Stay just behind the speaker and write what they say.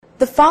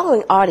The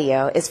following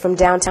audio is from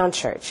Downtown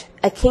Church,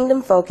 a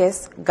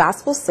kingdom-focused,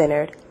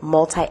 gospel-centered,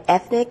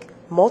 multi-ethnic,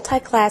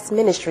 multi-class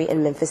ministry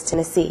in Memphis,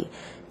 Tennessee.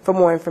 For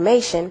more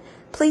information,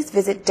 please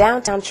visit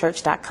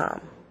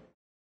downtownchurch.com.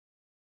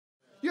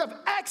 You have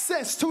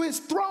access to his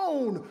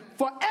throne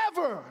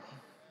forever.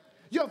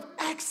 You have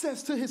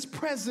access to his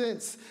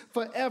presence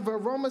forever.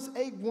 Romans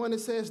 8:1,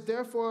 it says,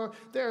 therefore,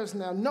 there is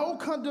now no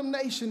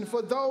condemnation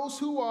for those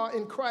who are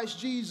in Christ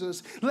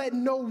Jesus. Let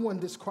no one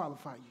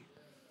disqualify you.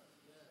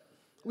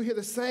 We hear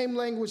the same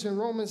language in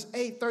Romans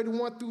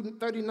 8:31 through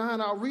 39.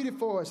 I'll read it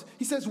for us.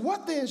 He says,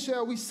 what then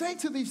shall we say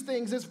to these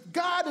things? If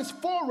God is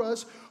for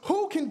us,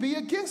 who can be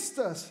against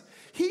us?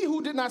 He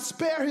who did not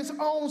spare his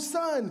own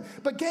son,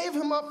 but gave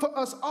him up for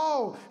us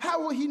all,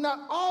 how will he not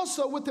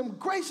also with him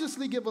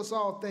graciously give us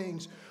all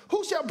things?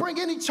 Who shall bring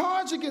any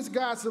charge against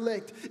God's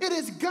elect? It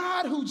is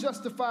God who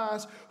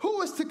justifies.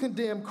 Who is to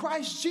condemn?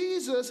 Christ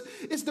Jesus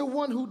is the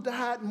one who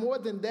died, more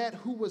than that,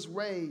 who was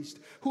raised,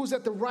 who is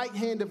at the right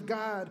hand of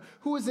God,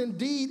 who is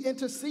indeed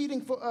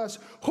interceding for us.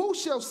 Who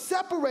shall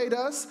separate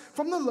us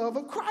from the love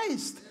of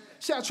Christ?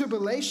 Shall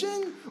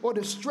tribulation or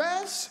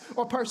distress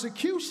or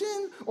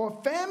persecution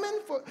or famine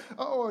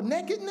or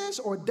nakedness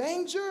or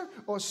danger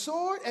or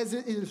sword, as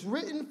it is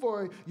written,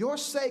 for your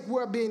sake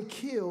we are being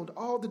killed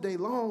all the day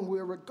long. We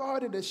are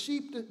regarded as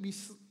sheep to be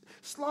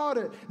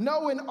slaughtered.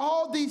 No, in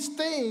all these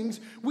things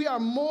we are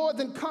more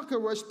than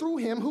conquerors through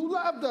him who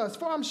loved us.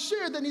 For I'm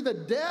sure that neither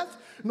death,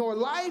 nor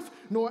life,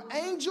 nor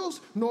angels,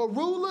 nor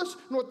rulers,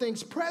 nor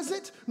things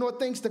present, nor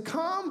things to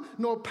come,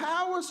 nor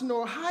powers,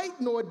 nor height,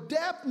 nor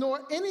depth,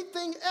 nor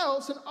anything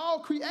else in all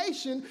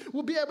creation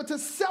will be able to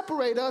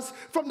separate us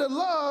from the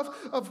love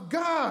of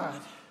God.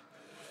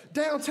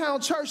 Downtown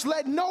Church,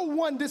 let no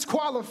one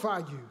disqualify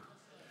you.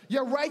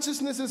 Your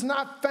righteousness is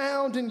not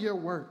found in your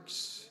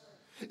works.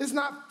 It's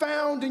not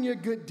found in your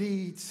good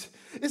deeds.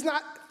 It's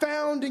not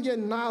found in your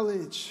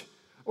knowledge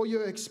or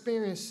your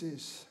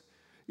experiences.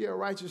 Your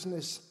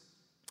righteousness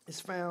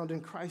is found in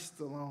Christ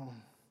alone.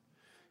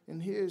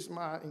 And here's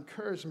my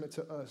encouragement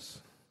to us.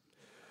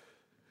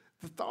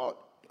 The thought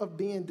of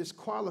being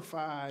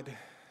disqualified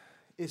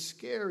is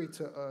scary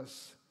to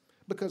us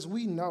because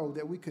we know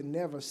that we could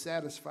never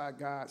satisfy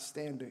God's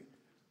standard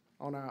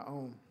on our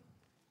own,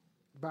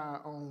 by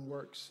our own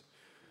works.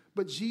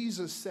 But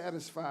Jesus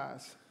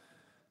satisfies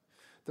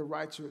the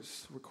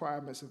righteous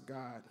requirements of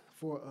God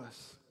for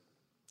us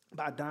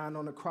by dying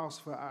on the cross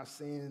for our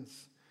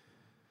sins.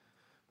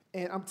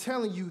 And I'm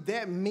telling you,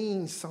 that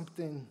means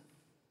something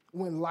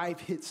when life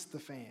hits the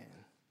fan.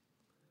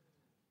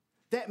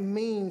 That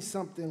means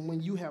something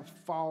when you have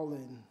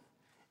fallen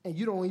and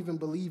you don't even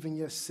believe in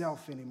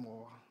yourself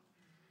anymore.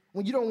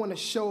 When you don't want to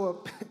show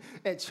up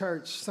at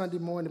church Sunday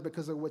morning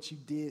because of what you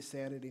did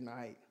Saturday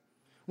night.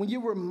 When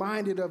you're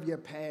reminded of your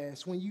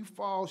past, when you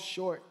fall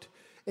short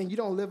and you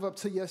don't live up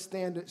to your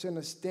standards and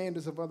the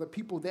standards of other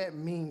people, that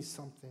means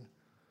something.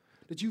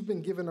 That you've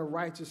been given a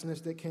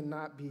righteousness that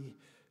cannot be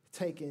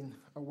taken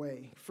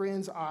away.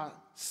 Friends, our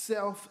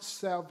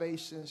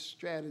self-salvation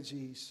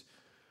strategies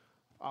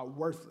are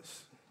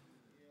worthless.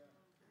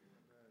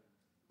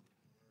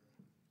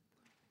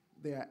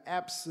 They are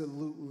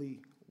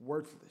absolutely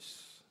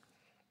worthless.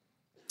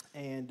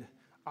 And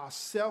our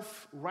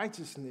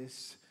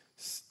self-righteousness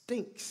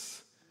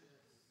stinks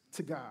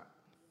to God.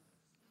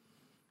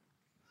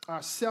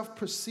 Our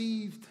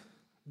self-perceived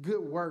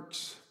good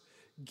works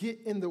get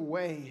in the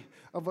way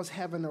of us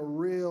having a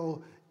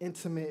real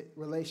intimate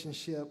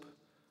relationship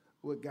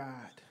with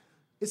God.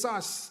 It's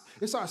our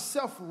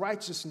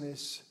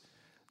self-righteousness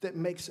that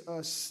makes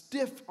us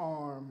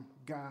stiff-arm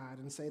God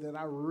and say that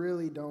I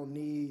really don't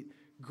need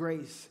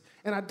grace.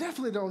 And I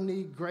definitely don't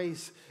need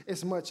grace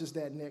as much as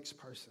that next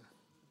person.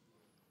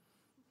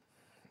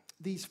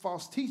 These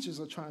false teachers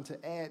are trying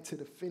to add to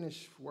the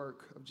finished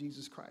work of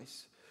Jesus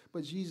Christ.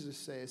 But Jesus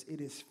says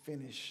it is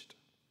finished.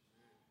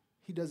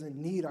 He doesn't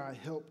need our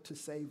help to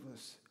save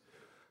us.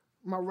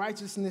 My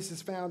righteousness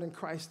is found in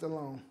Christ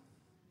alone.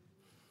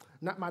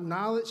 Not my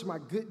knowledge, my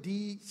good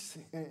deeds,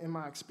 and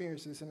my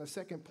experiences. And the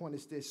second point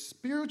is this: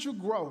 spiritual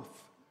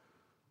growth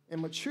and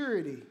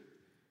maturity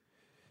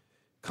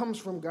comes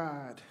from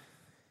God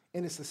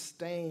and is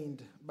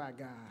sustained by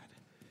God.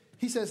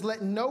 He says,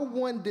 let no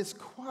one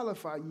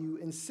disqualify you,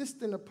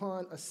 insisting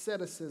upon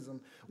asceticism.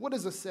 What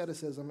is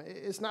asceticism?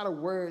 It's not a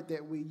word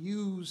that we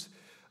use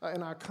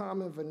in our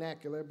common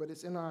vernacular, but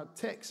it's in our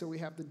text, so we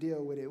have to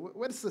deal with it.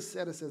 What is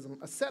asceticism?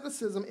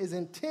 Asceticism is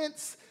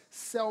intense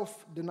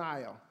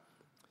self-denial.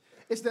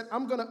 It's that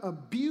I'm going to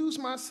abuse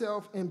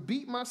myself and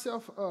beat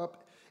myself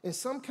up in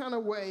some kind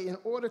of way in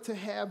order to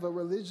have a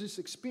religious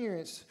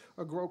experience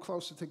or grow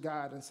closer to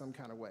God in some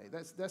kind of way.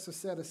 That's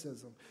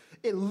asceticism.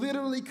 It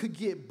literally could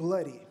get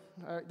bloody.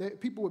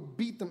 People would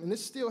beat them, and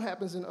this still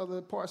happens in other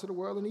parts of the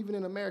world and even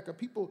in America.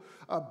 People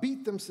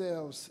beat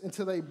themselves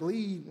until they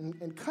bleed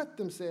and cut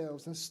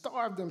themselves and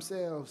starve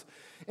themselves.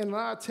 In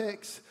our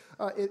text,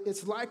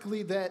 it's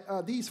likely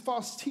that these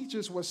false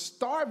teachers were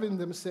starving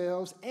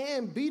themselves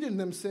and beating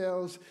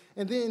themselves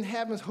and then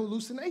having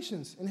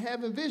hallucinations and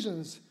having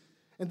visions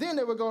And then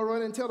they would go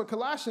run and tell the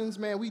Colossians,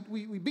 man,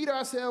 we beat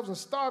ourselves and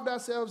starved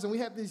ourselves, and we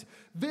have these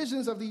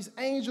visions of these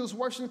angels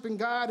worshiping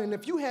God. And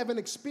if you haven't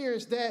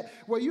experienced that,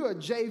 well, you're a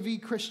JV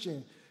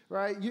Christian,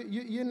 right?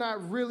 You're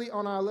not really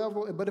on our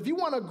level. But if you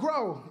want to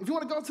grow, if you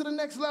want to go to the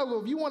next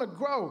level, if you want to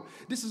grow,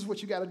 this is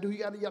what you got to do. You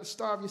got to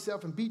starve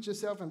yourself and beat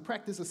yourself and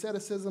practice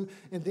asceticism,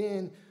 and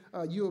then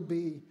you'll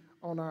be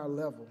on our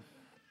level.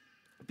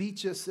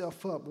 Beat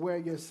yourself up, wear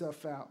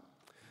yourself out.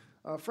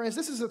 Friends,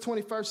 this is the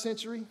 21st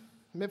century,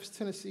 Memphis,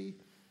 Tennessee.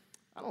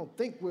 I don't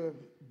think we're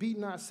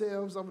beating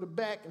ourselves over the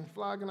back and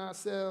flogging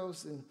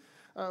ourselves and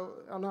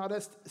all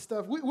that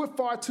stuff. We're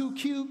far too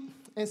cute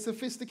and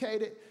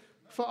sophisticated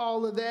for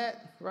all of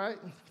that, right?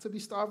 To be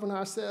starving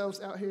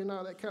ourselves out here and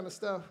all that kind of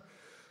stuff.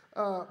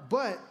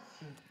 But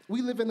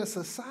we live in a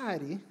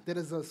society that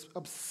is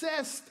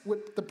obsessed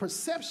with the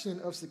perception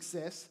of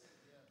success,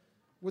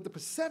 with the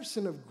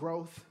perception of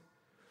growth,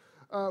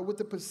 with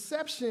the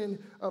perception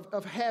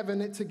of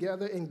having it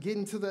together and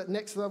getting to the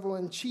next level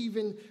and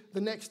achieving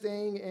the next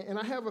thing. And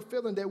I have a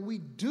feeling that we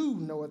do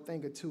know a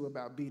thing or two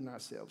about beating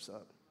ourselves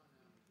up.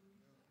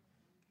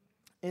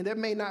 And there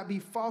may not be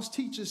false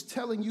teachers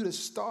telling you to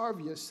starve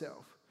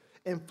yourself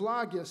and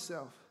flog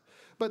yourself,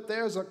 but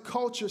there's a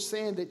culture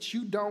saying that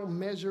you don't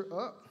measure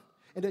up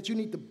and that you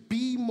need to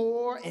be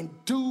more and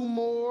do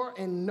more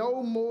and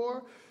know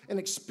more and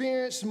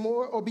experience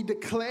more or be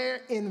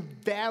declared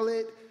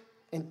invalid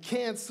and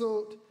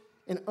canceled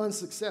and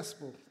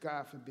unsuccessful,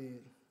 God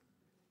forbid.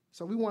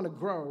 So we want to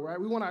grow, right?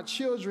 We want our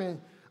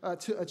children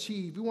to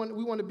achieve. We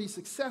want to be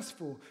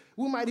successful.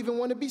 We might even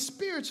want to be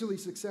spiritually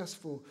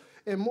successful.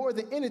 And more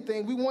than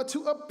anything, we want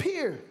to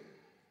appear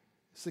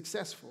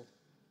successful.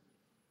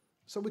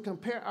 So we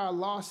compare our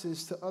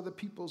losses to other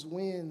people's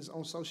wins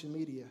on social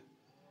media.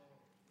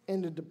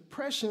 And the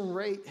depression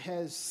rate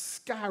has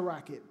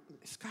skyrocketed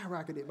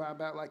by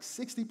about like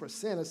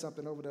 60% or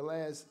something over the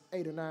last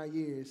 8 or 9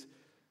 years.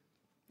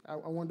 I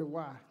wonder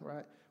why,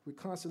 right? We're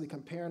constantly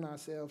comparing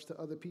ourselves to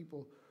other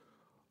people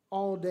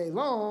all day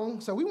long.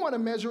 So we want to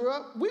measure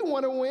up. We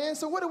want to win.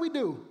 So what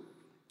do?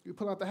 We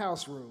pull out the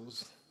house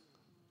rules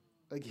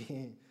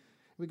again.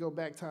 We go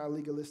back to our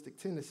legalistic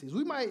tendencies.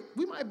 We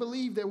might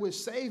believe that we're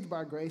saved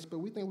by grace, but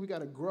we think we got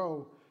to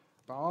grow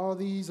by all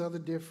these other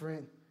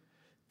different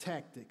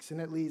tactics. And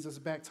that leads us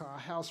back to our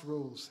house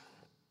rules.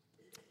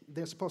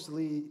 They're supposed to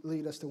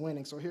lead us to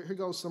winning. So here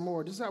goes some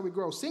more. This is how we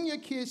grow. Send your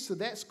kids to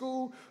that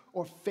school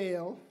or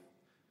fail.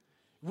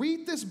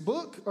 Read this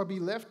book or be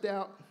left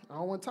out. I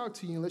don't want to talk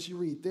to you unless you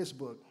read this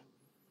book.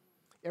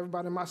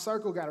 Everybody in my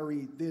circle got to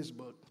read this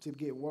book to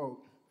get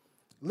woke.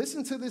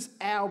 Listen to this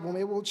album.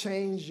 It will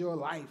change your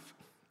life.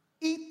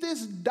 Eat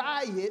this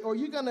diet or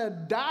you're going to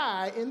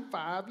die in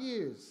 5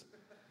 years.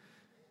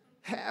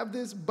 Have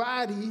this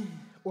body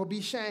or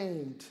be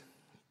shamed.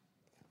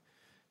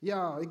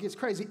 Y'all, it gets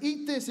crazy.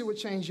 Eat this, it will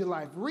change your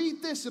life.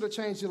 Read this, it'll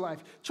change your life.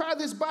 Try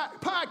this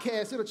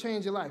podcast, it'll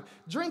change your life.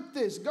 Drink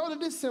this, go to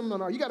this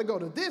seminar. You got to go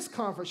to this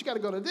conference. You got to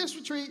go to this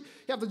retreat.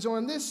 You have to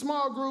join this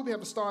small group. You have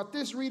to start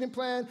this reading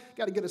plan. You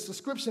got to get a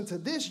subscription to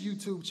this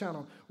YouTube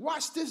channel.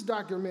 Watch this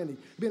documentary.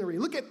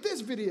 Look at this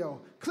video.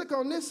 Click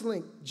on this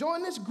link.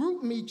 Join this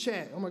group me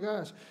chat. Oh my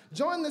gosh.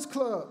 Join this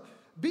club.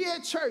 Be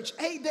at church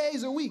 8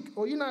 days a week,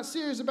 or you're not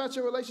serious about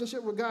your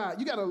relationship with God.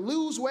 You got to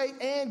lose weight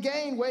and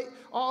gain weight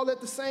all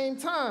at the same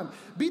time.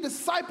 Be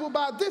discipled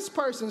by this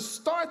person.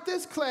 Start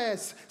this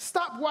class.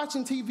 Stop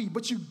watching TV,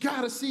 but you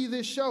got to see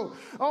this show.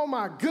 Oh,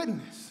 my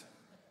goodness.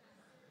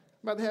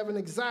 I'm about to have an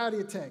anxiety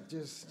attack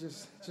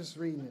just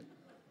reading it.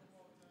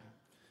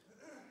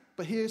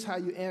 But here's how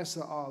you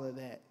answer all of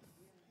that.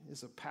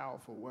 It's a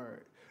powerful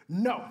word.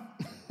 No.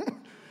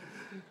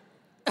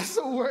 That's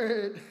a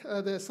word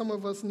that some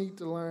of us need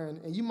to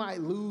learn. And you might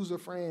lose a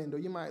friend or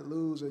you might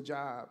lose a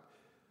job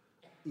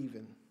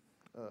even.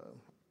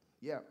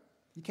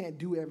 You can't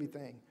do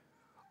everything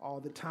all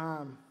the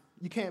time.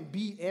 You can't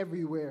be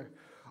everywhere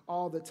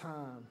all the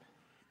time.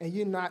 And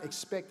you're not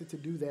expected to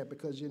do that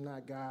because you're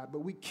not God. But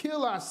we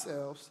kill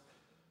ourselves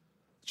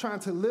trying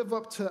to live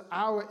up to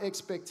our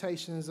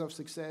expectations of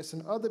success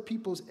and other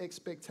people's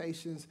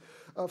expectations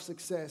of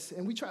success.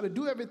 And we try to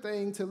do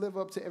everything to live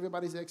up to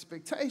everybody's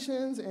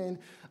expectations. And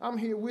I'm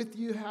here with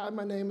you. Hi,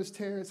 my name is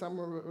Terrence. I'm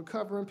a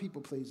recovering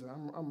people pleaser.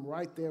 I'm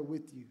right there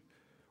with you,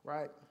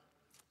 right?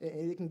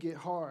 And it can get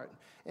hard.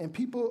 And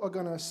people are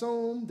going to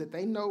assume that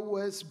they know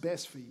what's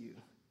best for you.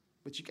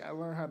 But you got to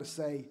learn how to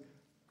say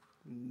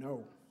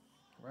no,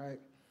 right?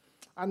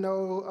 I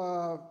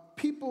know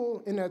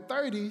people in their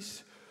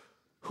 30s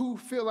who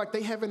feel like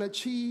they haven't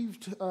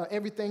achieved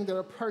everything that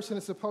a person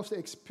is supposed to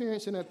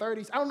experience in their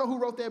 30s. I don't know who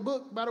wrote that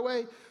book, by the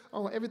way,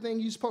 on everything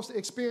you're supposed to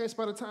experience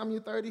by the time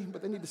you're 30,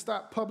 but they need to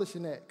stop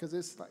publishing that because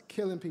it's like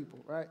killing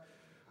people, right?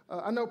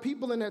 I know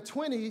people in their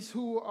 20s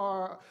who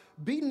are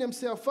beating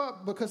themselves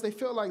up because they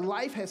feel like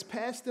life has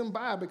passed them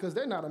by because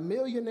they're not a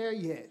millionaire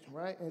yet,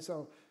 right? And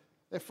so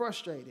they're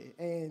frustrated.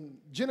 And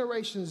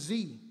Generation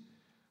Z,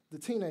 the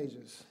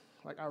teenagers,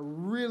 like, I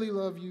really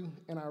love you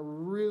and I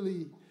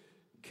really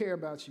care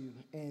about you.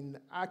 And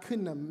I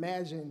couldn't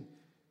imagine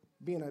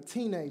being a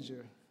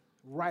teenager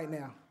right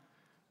now.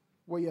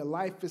 where your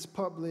life is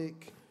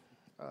public.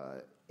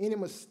 Any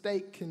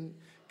mistake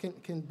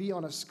can be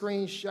on a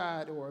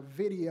screenshot or a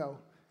video,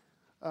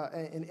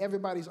 and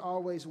everybody's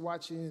always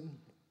watching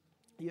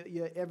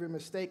your every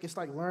mistake. It's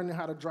like learning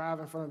how to drive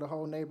in front of the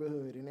whole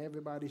neighborhood, and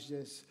everybody's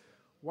just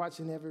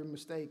watching every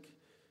mistake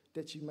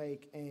that you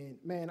make. And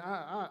man,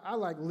 I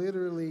like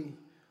literally,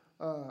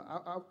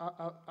 I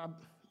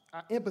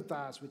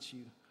empathize with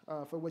you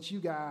for what you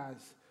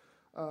guys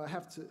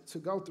have to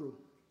go through.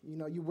 You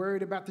know, you're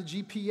worried about the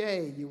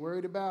GPA, you're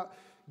worried about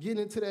getting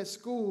into that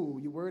school,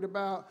 you're worried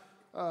about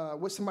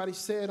what somebody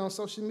said on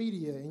social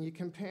media, and you're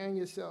comparing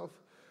yourself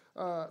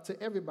to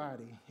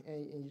everybody,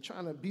 and you're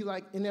trying to be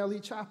like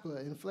NLE Chopper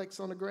and flex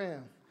on the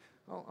gram.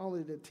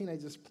 Only the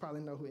teenagers probably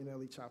know who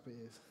NLE Chopper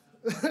is.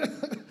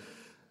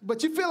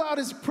 But you feel all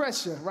this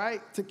pressure,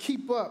 right, to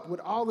keep up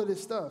with all of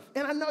this stuff.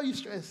 And I know you're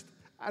stressed.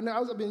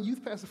 I've been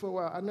youth pastor for a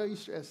while. I know you're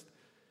stressed.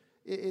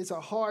 It's a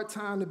hard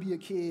time to be a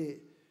kid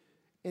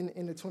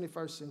in the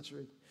 21st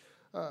century.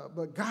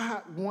 But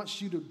God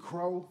wants you to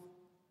grow,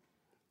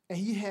 and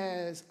he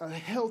has a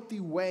healthy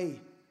way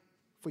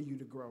for you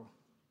to grow.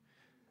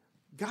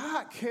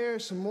 God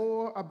cares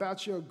more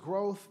about your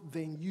growth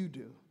than you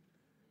do.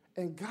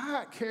 And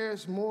God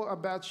cares more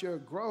about your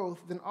growth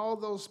than all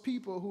those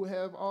people who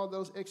have all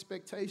those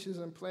expectations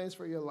and plans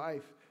for your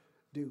life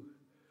do.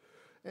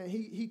 And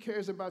he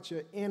cares about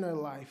your inner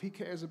life. He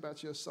cares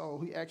about your soul.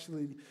 He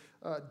actually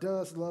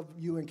does love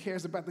you and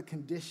cares about the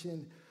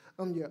condition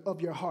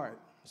of your heart.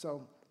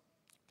 So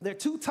there are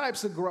two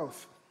types of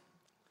growth.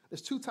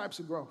 There's two types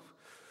of growth.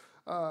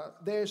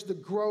 There's the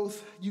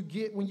growth you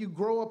get when you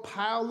grow a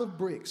pile of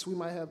bricks. We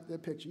might have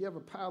that picture. You have a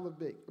pile of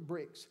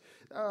bricks.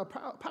 A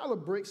pile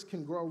of bricks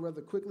can grow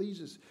rather quickly.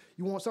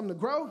 You want something to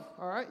grow,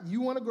 all right?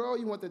 You want to grow.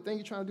 You want the thing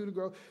you're trying to do to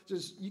grow.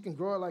 You can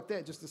grow it like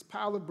that, just this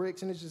pile of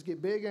bricks, and it just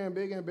get bigger and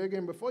bigger and bigger.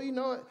 And before you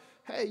know it,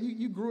 hey,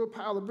 you grew a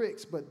pile of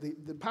bricks. But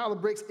the pile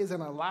of bricks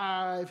isn't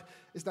alive.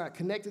 It's not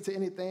connected to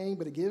anything.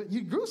 But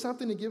you grew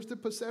something that gives the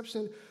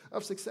perception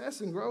of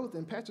success and growth.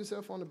 And pat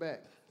yourself on the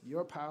back.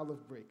 Your pile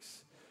of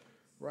bricks.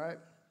 Right?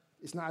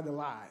 It's not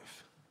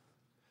alive.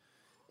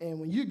 And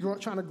when you're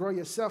trying to grow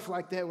yourself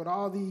like that with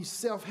all these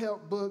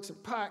self-help books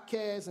and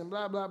podcasts and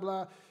blah, blah,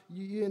 blah,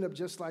 you end up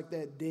just like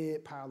that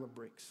dead pile of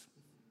bricks.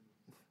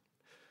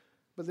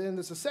 But then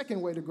there's a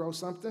second way to grow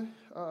something.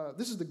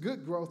 This is the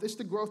good growth. It's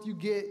the growth you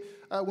get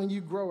when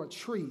you grow a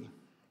tree.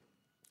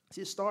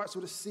 See, it starts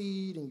with a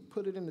seed, and you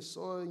put it in the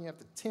soil, and you have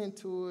to tend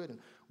to it and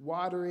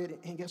water it.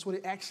 And guess what?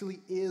 It actually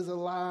is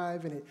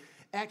alive, and it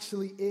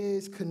actually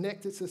is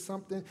connected to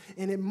something,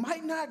 and it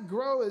might not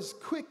grow as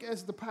quick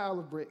as the pile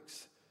of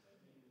bricks.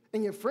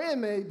 And your friend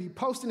may be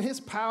posting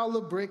his pile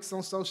of bricks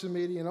on social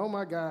media, and oh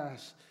my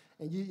gosh,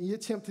 and you're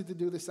tempted to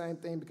do the same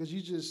thing because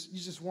you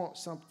just want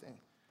something.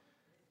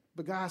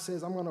 But God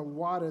says, I'm going to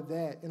water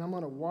that, and I'm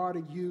going to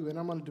water you, and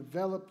I'm going to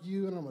develop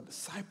you, and I'm going to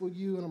disciple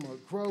you, and I'm going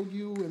to grow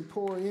you and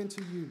pour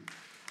into you.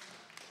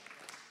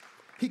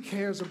 He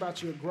cares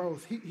about your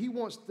growth. He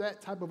wants that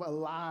type of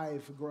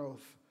alive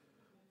growth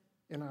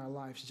in our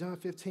lives. John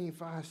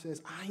 15:5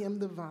 says, I am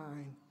the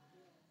vine,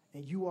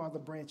 and you are the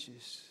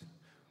branches.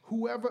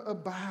 Whoever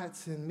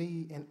abides in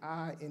me and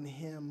I in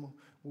him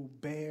will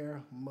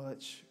bear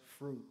much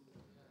fruit.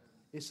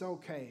 It's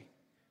okay.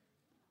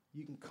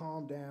 You can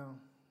calm down.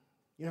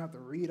 You don't have to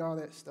read all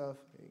that stuff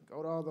and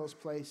go to all those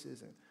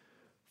places and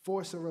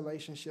force a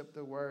relationship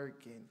to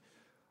work and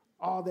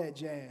all that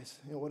jazz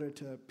in order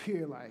to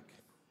appear like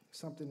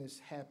something is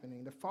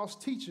happening. The false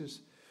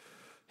teachers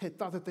had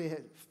thought that they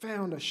had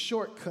found a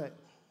shortcut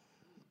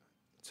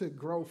to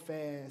grow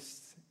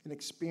fast and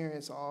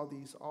experience all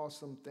these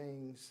awesome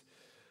things,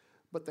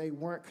 but they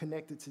weren't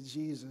connected to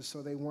Jesus,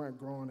 so they weren't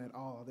growing at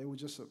all. They were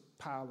just a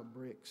pile of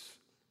bricks.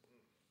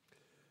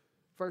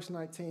 Verse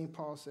 19,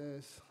 Paul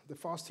says, the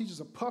false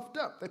teachers are puffed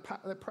up.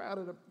 They're proud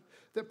of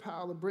their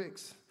pile of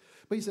bricks.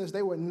 But he says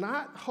they were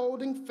not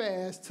holding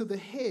fast to the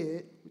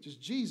head, which is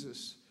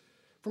Jesus,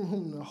 from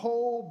whom the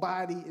whole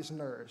body is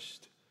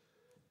nourished.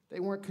 They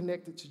weren't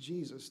connected to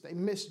Jesus. They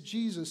missed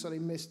Jesus, so they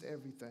missed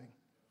everything.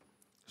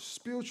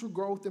 Spiritual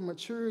growth and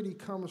maturity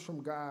comes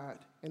from God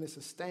and is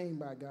sustained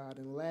by God.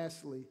 And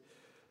lastly,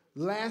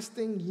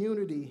 lasting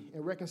unity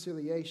and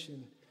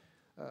reconciliation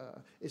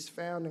is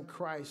found in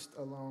Christ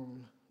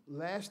alone.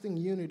 Lasting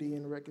unity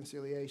and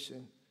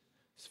reconciliation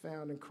is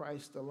found in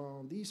Christ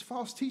alone. These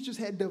false teachers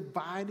had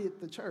divided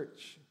the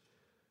church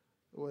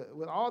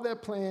with all their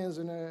plans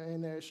and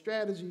their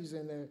strategies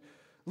and their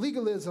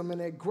legalism and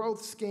their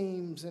growth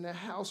schemes and their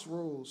house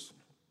rules.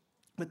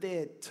 But they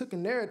had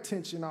taken their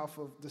attention off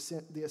of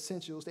the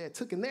essentials. They had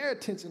taken their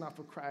attention off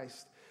of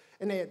Christ.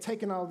 And they had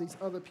taken all these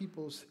other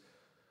people's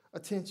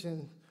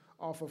attention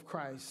off of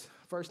Christ.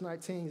 Verse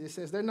 19, it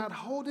says, they're not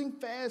holding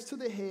fast to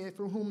the head,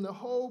 from whom the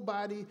whole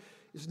body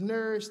is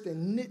nourished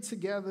and knit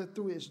together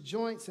through its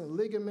joints and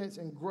ligaments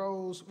and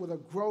grows with a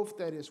growth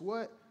that is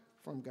what?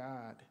 From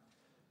God.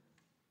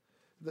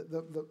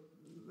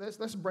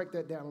 Let's break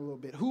that down a little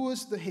bit. Who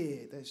is the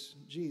head? That's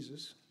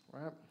Jesus,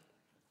 right?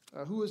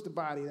 Who is the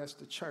body? That's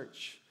the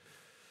church.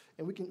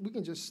 And we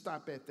can just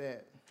stop at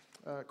that.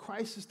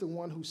 Christ is the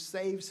one who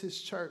saves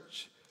his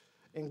church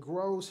and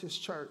grows his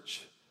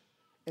church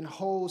and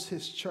holds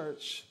his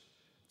church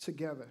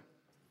together.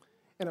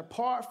 And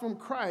apart from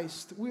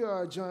Christ, we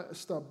are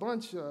just a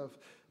bunch of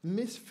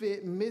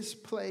misfit,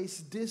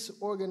 misplaced,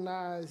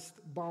 disorganized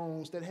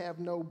bones that have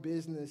no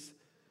business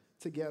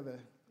together.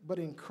 But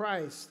in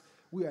Christ,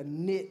 we are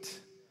knit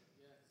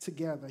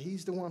together.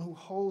 He's the one who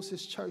holds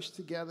his church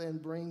together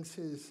and brings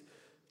his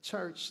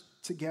church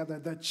together.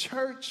 The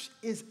church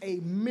is a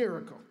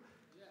miracle.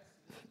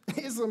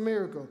 It's a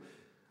miracle.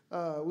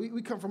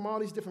 We come from all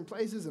these different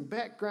places and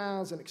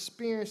backgrounds and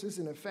experiences,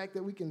 and the fact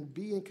that we can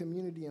be in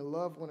community and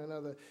love one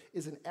another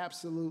is an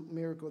absolute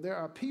miracle. There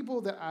are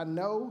people that I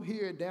know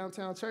here at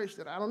Downtown Church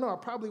that I don't know, I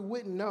probably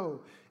wouldn't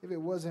know if it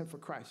wasn't for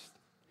Christ.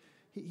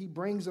 He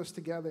brings us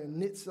together and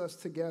knits us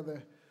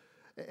together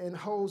and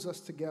holds us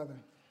together.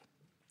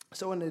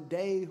 So in a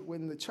day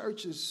when the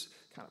church is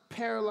kind of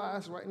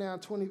paralyzed right now,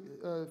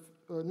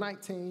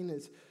 2019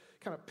 is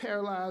kind of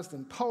paralyzed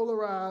and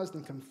polarized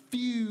and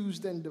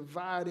confused and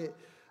divided,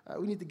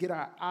 we need to get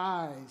our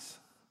eyes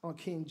on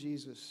King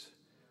Jesus.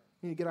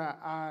 We need to get our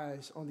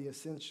eyes on the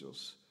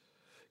essentials,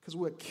 because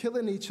we're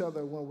killing each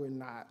other when we're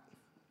not.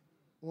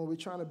 When we're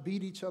trying to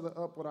beat each other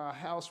up with our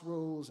house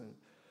rules and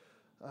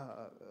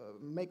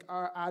make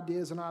our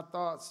ideas and our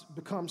thoughts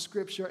become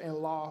scripture and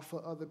law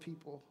for other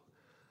people.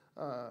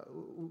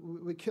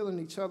 We're killing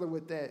each other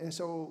with that. And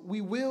so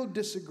we will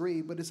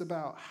disagree, but it's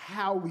about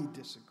how we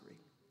disagree.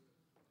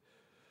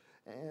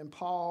 And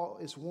Paul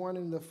is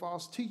warning the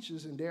false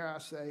teachers, and dare I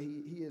say,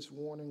 he is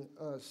warning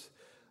us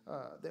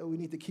that we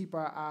need to keep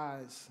our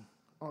eyes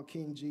on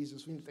King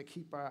Jesus. We need to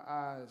keep our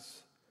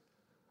eyes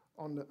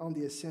on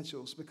the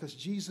essentials, because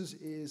Jesus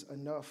is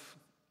enough.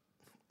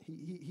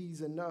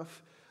 He's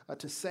enough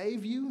to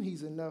save you.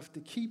 He's enough to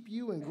keep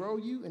you and grow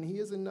you, and he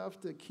is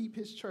enough to keep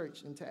his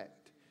church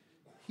intact.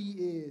 He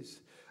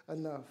is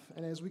enough.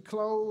 And as we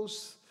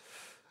close,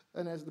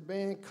 and as the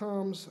band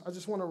comes, I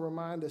just want to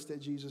remind us that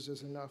Jesus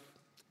is enough.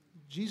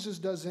 Jesus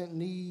doesn't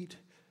need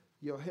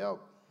your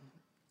help,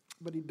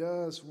 but he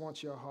does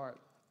want your heart.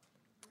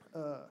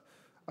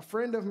 A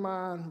friend of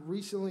mine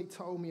recently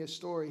told me a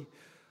story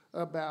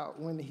about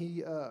when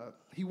he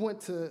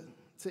went to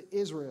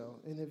Israel.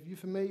 And if you're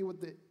familiar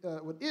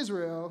with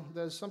Israel,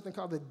 there's something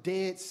called the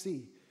Dead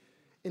Sea.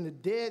 And the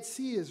Dead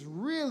Sea is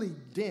really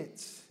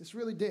dense. It's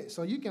really dense.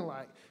 So you can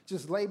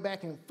just lay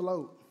back and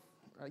float.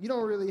 Right? You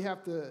don't really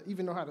have to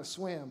even know how to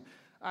swim.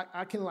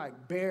 I can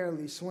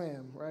barely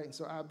swim, right?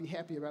 So I'll be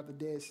happy about the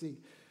Dead Sea.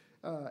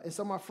 And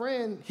so my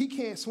friend, he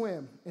can't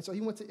swim. And so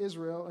he went to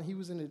Israel, and he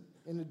was in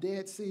the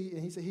Dead Sea,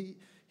 and he said he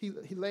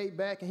laid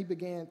back and he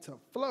began to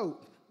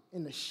float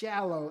in the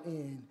shallow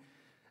end.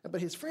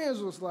 But his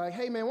friends was like,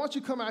 hey, man, why don't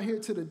you come out here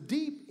to the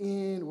deep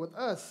end with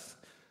us,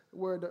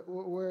 where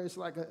it's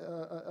like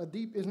a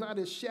deep, it's not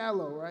as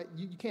shallow, right?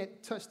 You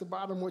can't touch the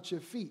bottom with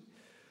your feet.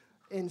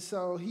 And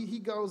so he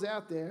goes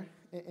out there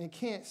and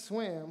can't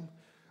swim.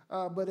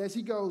 But as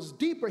he goes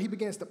deeper, he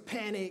begins to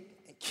panic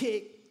and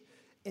kick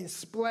and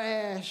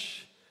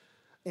splash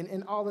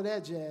and all of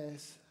that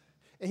jazz.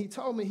 And he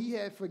told me he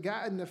had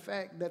forgotten the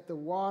fact that the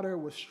water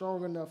was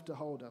strong enough to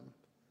hold him.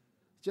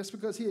 Just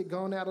because he had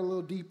gone out a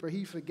little deeper,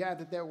 he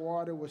forgot that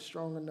water was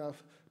strong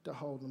enough to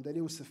hold him, that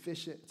it was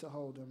sufficient to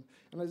hold him.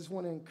 And I just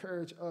want to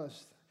encourage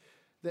us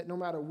that no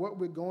matter what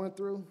we're going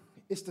through,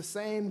 it's the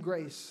same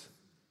grace.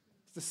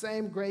 It's the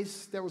same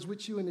grace that was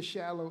with you in the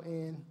shallow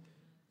end.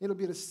 It'll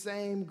be the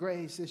same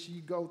grace as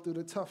you go through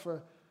the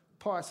tougher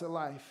parts of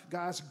life.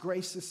 God's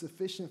grace is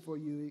sufficient for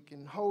you. It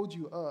can hold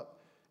you up.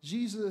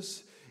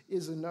 Jesus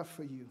is enough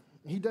for you.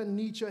 He doesn't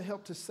need your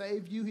help to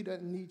save you. He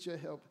doesn't need your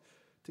help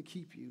to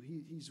keep you.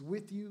 He's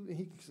with you, and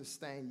he can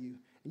sustain you,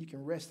 and you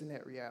can rest in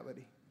that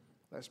reality.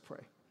 Let's pray.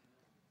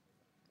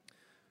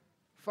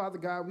 Father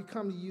God, we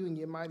come to you in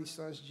your mighty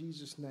Son's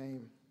Jesus'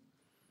 name,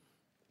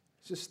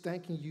 just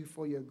thanking you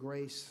for your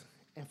grace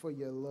and for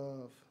your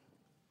love.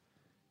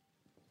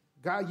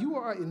 God, you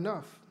are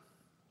enough.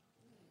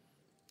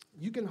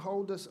 You can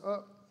hold us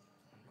up.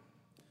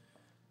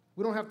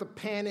 We don't have to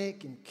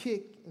panic and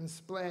kick and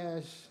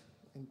splash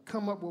and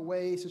come up with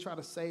ways to try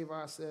to save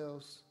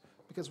ourselves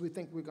because we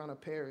think we're going to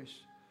perish.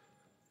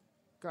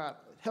 God,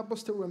 help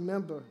us to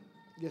remember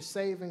your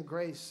saving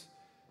grace.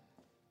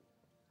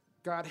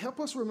 God, help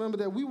us remember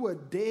that we were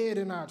dead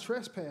in our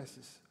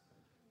trespasses.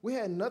 We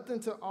had nothing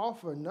to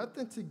offer,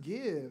 nothing to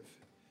give.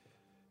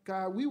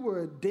 God, we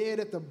were dead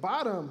at the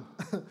bottom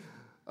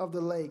of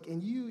the lake,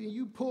 and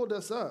you pulled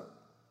us up.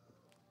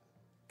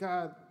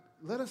 God,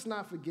 let us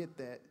not forget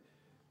that.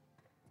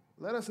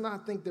 Let us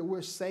not think that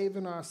we're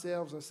saving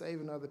ourselves or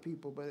saving other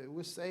people, but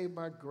we're saved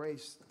by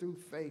grace through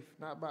faith,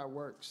 not by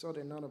works, so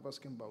that none of us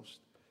can boast.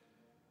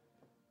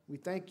 We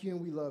thank you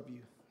and we love you.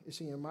 It's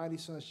in your mighty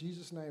Son,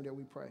 Jesus' name, that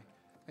we pray.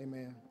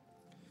 Amen.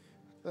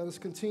 Let us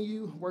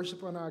continue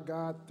worshiping our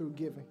God through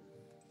giving.